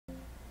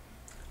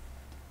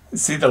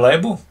See the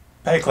label?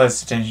 Pay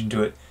close attention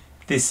to it.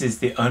 This is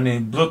the only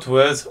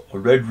Blutwurst or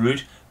red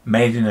root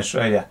made in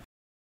Australia.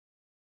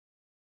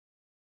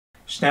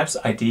 Schnapps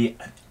ID,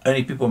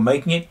 only people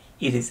making it.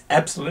 It is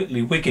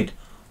absolutely wicked.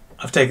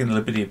 I've taken the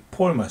liberty of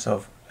pouring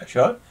myself a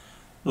shot.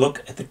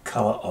 Look at the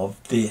colour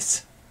of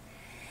this.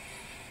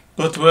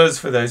 Blutwurst,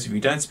 for those of you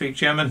who don't speak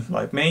German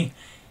like me,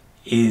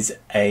 is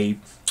a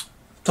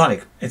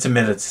tonic. It's a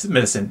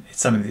medicine.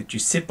 It's something that you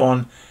sip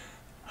on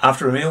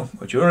after a meal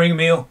or during a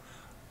meal.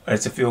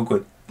 It's a feel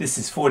good. This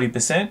is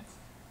 40%.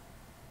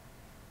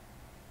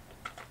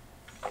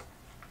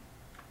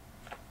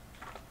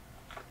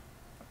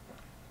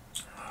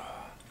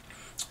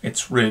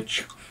 It's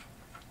rich.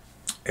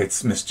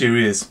 It's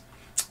mysterious.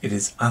 It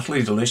is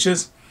utterly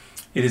delicious.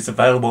 It is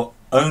available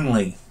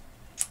only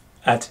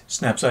at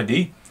Schnapps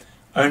ID,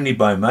 only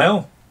by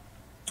mail.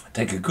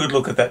 Take a good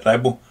look at that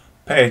label.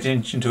 Pay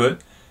attention to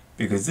it,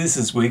 because this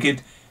is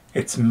wicked.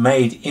 It's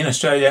made in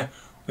Australia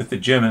with the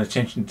German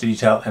attention to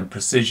detail and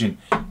precision.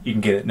 You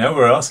can get it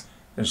nowhere else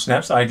than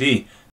Schnapps ID.